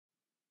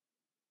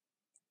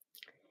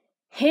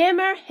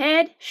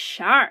Hammerhead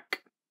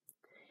shark.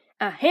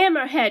 A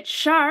hammerhead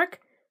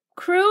shark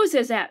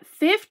cruises at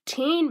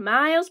 15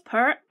 miles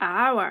per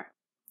hour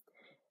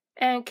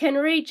and can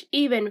reach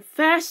even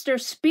faster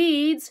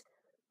speeds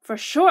for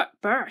short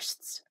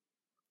bursts.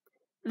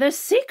 The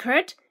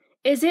secret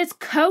is its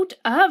coat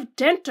of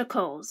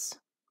denticles.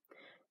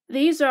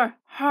 These are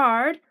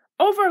hard,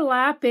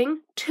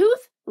 overlapping,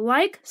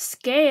 tooth-like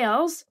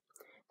scales,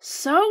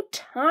 so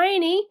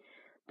tiny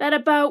that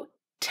about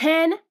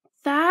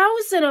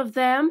 10,000 of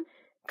them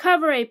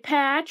cover a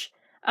patch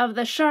of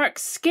the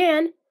shark's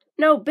skin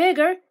no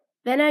bigger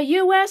than a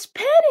U.S.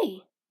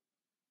 penny.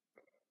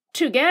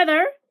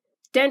 Together,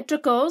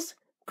 denticles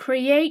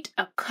create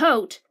a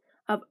coat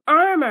of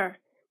armor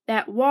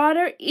that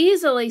water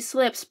easily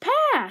slips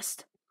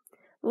past,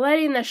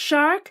 letting the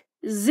shark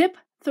zip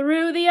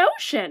through the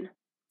ocean.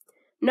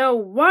 No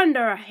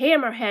wonder a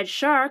hammerhead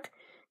shark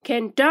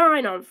can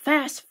dine on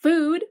fast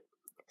food,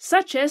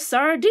 such as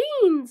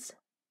sardines.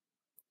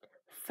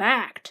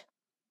 Fact: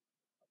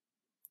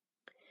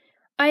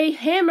 a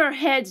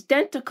hammerhead's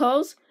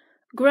denticles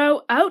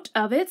grow out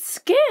of its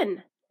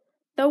skin,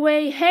 the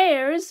way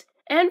hairs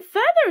and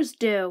feathers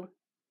do,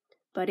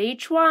 but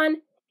each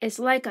one is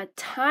like a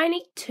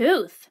tiny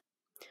tooth,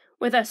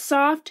 with a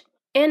soft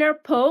inner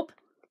pulp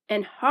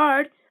and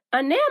hard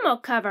enamel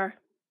cover.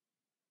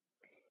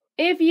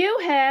 If you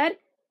had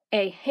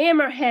a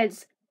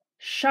hammerhead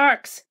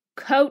shark's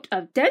coat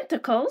of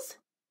denticles,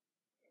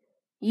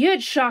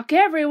 you'd shock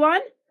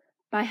everyone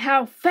by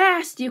how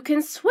fast you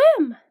can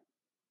swim.